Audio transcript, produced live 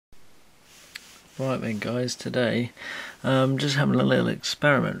Right then guys, today just having a little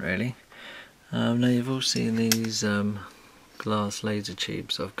experiment really. Now you've all seen these glass laser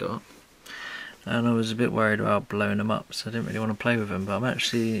tubes I've got, and I was a bit worried about blowing them up, so I didn't really want to play with them, but I'm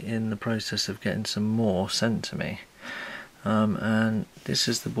actually in the process of getting some more sent to me. And this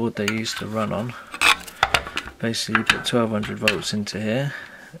is the board they used to run on. Basically you put 1200 volts into here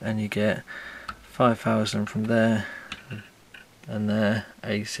and you get 5000 from there and there,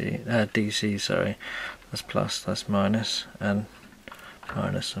 DC, sorry, that's plus, that's minus, and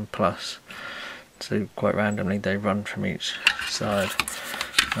minus and plus, so quite randomly they run from each side.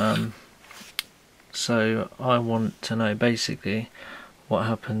 So I want to know basically what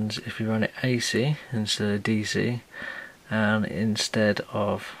happens if you run it AC instead of DC, and instead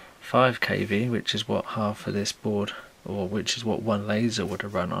of 5 kV, which is what half of this board, or which is what one laser would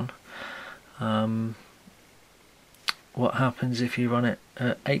have run on, what happens if you run it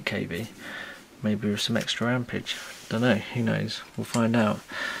at 8 kV, maybe with some extra ampage. Don't know, who knows, we'll find out.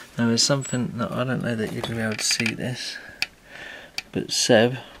 Now there's something that I don't know that you're going to be able to see this, but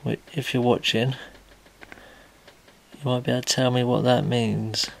Seb, if you're watching, you might be able to tell me what that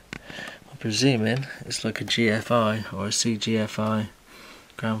means. I'm presuming it's like a GFI or a CGFI,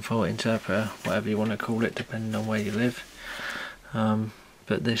 ground fault interpreter, whatever you want to call it depending on where you live.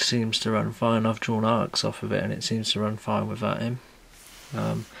 But this seems to run fine. I've drawn arcs off of it and it seems to run fine without him.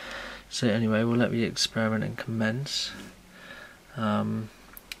 So anyway, we'll let the experiment and commence. There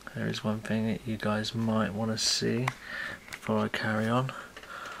is one thing that you guys might want to see before I carry on.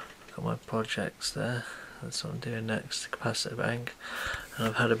 Got my projects there. That's what I'm doing next, the capacitor bank. And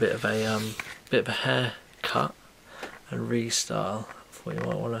I've had a bit of a haircut and restyle. I thought you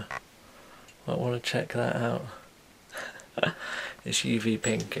might want to check that out. It's UV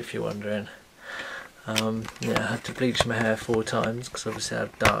pink if you're wondering. Yeah, I had to bleach my hair 4 times because obviously I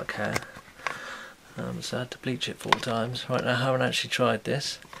have dark hair. So I had to bleach it 4 times. Right now I haven't actually tried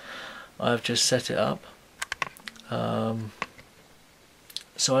this. I've just set it up. So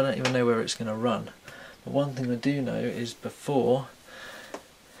I don't even know where it's going to run. But one thing I do know is before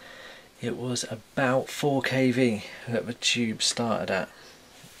it was about 4 kV that the tube started at.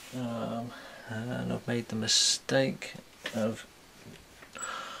 And I've made the mistake of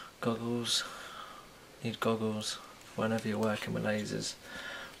goggles. Need goggles whenever you're working with lasers.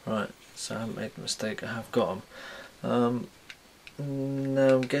 Right, so I haven't made the mistake, I have got them.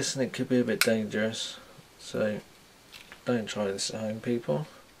 Now I'm guessing it could be a bit dangerous, so don't try this at home, people.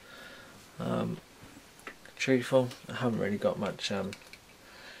 Truthful, I haven't really got much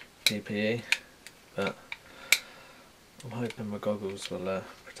PPE, but I'm hoping my goggles will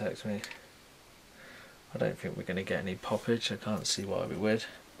protect me. I don't think we're going to get any poppage, I can't see why we would,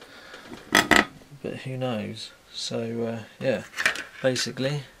 but who knows. So yeah,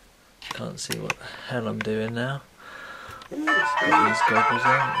 basically can't see what the hell I'm doing now. Let's put these goggles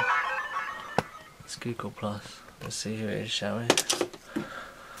on. It's Google Plus. Let's see who it is, shall we?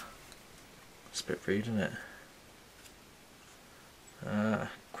 It's a bit rude, isn't it?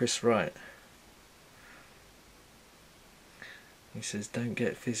 Chris Wright. He says don't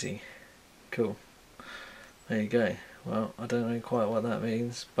get fizzy. Cool. There you go. Well, I don't know quite what that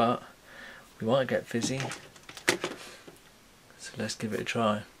means, but we might get fizzy. So let's give it a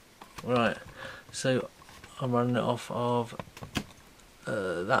try. Right, so I'm running it off of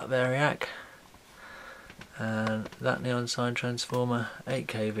that variac and that neon sign transformer, 8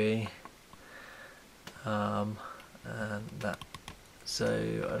 kV, and that. So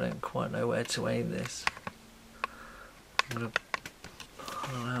I don't quite know where to aim this. I'm going to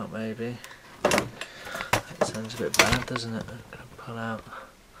pull out maybe. That sounds a bit bad, doesn't it? I'm going to pull out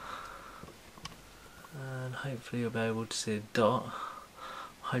and hopefully you'll be able to see a dot.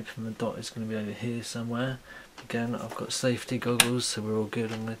 I'm hoping the dot is going to be over here somewhere. Again, I've got safety goggles, so we're all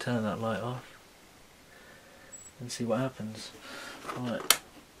good. I'm going to turn that light off and see what happens. Right,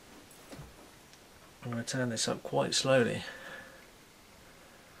 I'm going to turn this up quite slowly.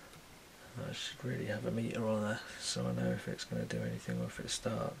 I should really have a meter on there so I know if it's going to do anything or if it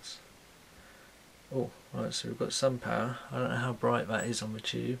starts. Oh, right, so we've got some power. I don't know how bright that is on the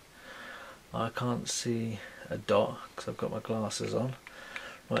tube. I can't see a dot because I've got my glasses on.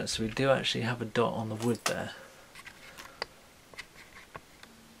 Right, so we do actually have a dot on the wood there.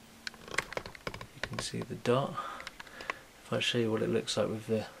 You can see the dot. If I show you what it looks like with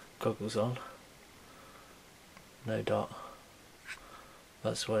the goggles on. No dot.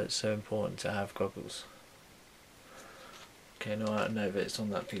 That's why it's so important to have goggles. Okay, now I know that it's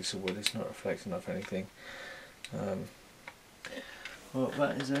on that piece of wood, it's not reflecting off anything. Well,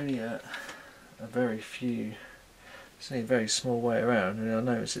 that is only a very few, it's only a very small way around, and I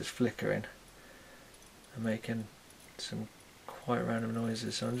notice it's flickering. and making some quite random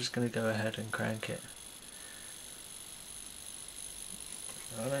noises, so I'm just going to go ahead and crank it.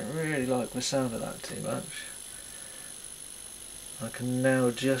 I don't really like the sound of that too much. I can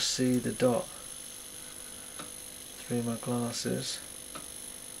now just see the dot through my glasses,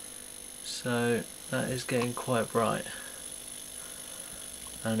 so that is getting quite bright,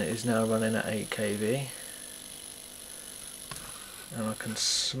 and it is now running at 8 kV, and I can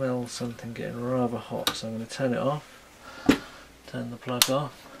smell something getting rather hot, so I'm going to turn it off, turn the plug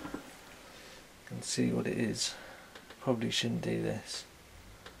off and see what it is. Probably shouldn't do this.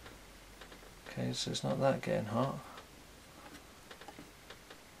 Okay, so it's not that getting hot.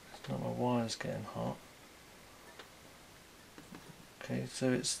 It's not my wires getting hot. Okay,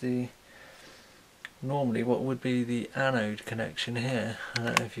 so it's the normally what would be the anode connection here. I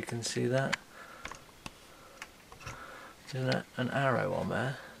don't know if you can see that. There's an arrow on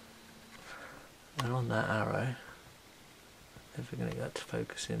there, and on that arrow, if we're going to get to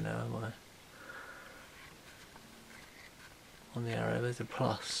focus in now, am I? On the arrow there's a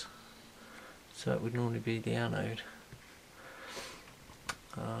plus, so it would normally be the anode.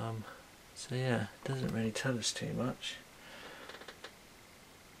 So yeah, it doesn't really tell us too much,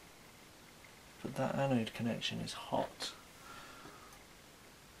 but that anode connection is hot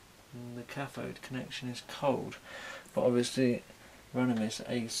and the cathode connection is cold, but obviously running this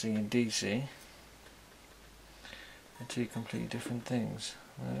AC and DC are two completely different things.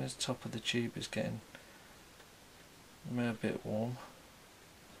 This top of the tube is getting a bit warm,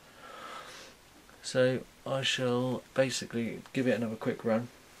 so I shall basically give it another quick run.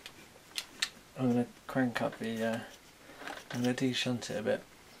 I'm going to crank up the I'm going to de-shunt it a bit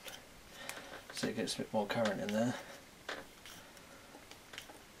so it gets a bit more current in there.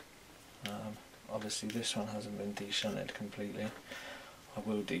 Obviously this one hasn't been de-shunted completely. I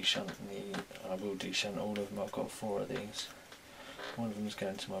will de-shunt all of them. I've got 4 of these. One of them is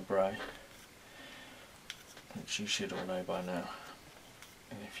going to my bro, which you should all know by now,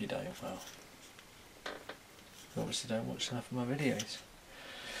 and if you don't, well, you obviously don't watch enough of my videos.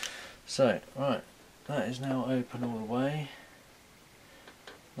 So, right, that is now open all the way.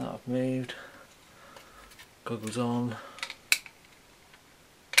 That I've moved. Goggles on.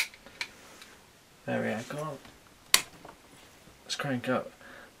 Variac on. Let's crank up.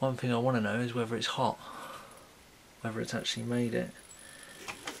 One thing I want to know is whether it's hot, whether it's actually made it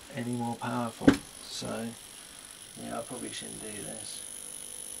any more powerful. So yeah, I probably shouldn't do this.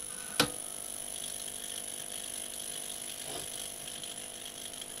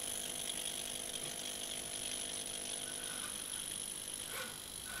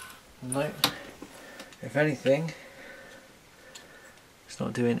 No, if anything, it's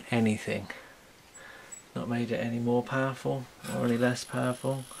not doing anything. Not made it any more powerful or any less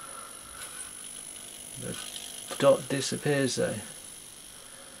powerful. The dot disappears though.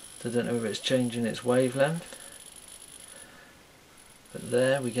 I don't know if it's changing its wavelength, but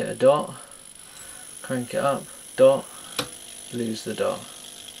there we get a dot. Crank it up, dot, lose the dot.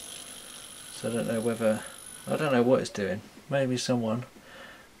 So I don't know what it's doing. Maybe someone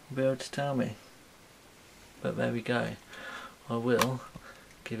will be able to tell me. But there we go. I will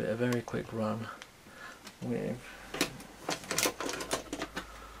give it a very quick run with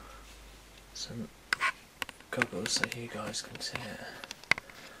some goggles so you guys can see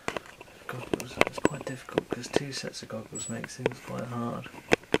it. Goggles, it's quite difficult because 2 sets of goggles makes things quite hard.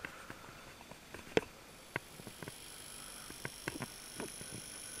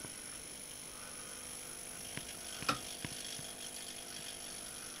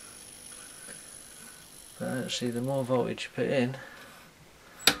 But actually the more voltage you put in,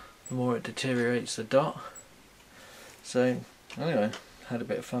 the more it deteriorates the dot. So anyway, had a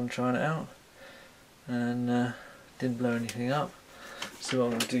bit of fun trying it out, and didn't blow anything up. So what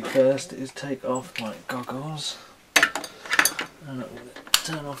I'm going to do first is take off my goggles and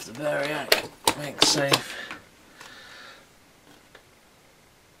turn off the Variac, make safe.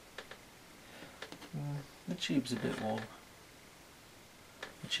 The tube's a bit warm.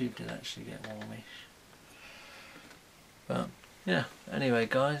 The tube did actually get warmish. But yeah, anyway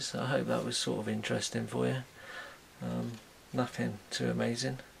guys, I hope that was sort of interesting for you. Nothing too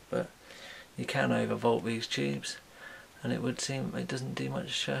amazing, but you can overvolt these tubes, and it would seem it doesn't do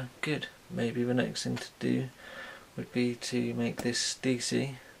much good. Maybe the next thing to do would be to make this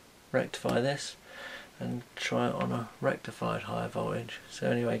DC, rectify this, and try it on a rectified higher voltage. So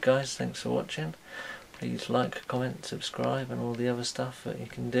anyway guys, thanks for watching. Please like, comment, subscribe and all the other stuff that you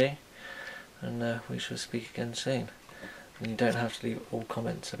can do, and we shall speak again soon. And you don't have to leave all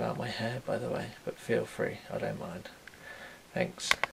comments about my hair, by the way, but feel free, I don't mind. Thanks.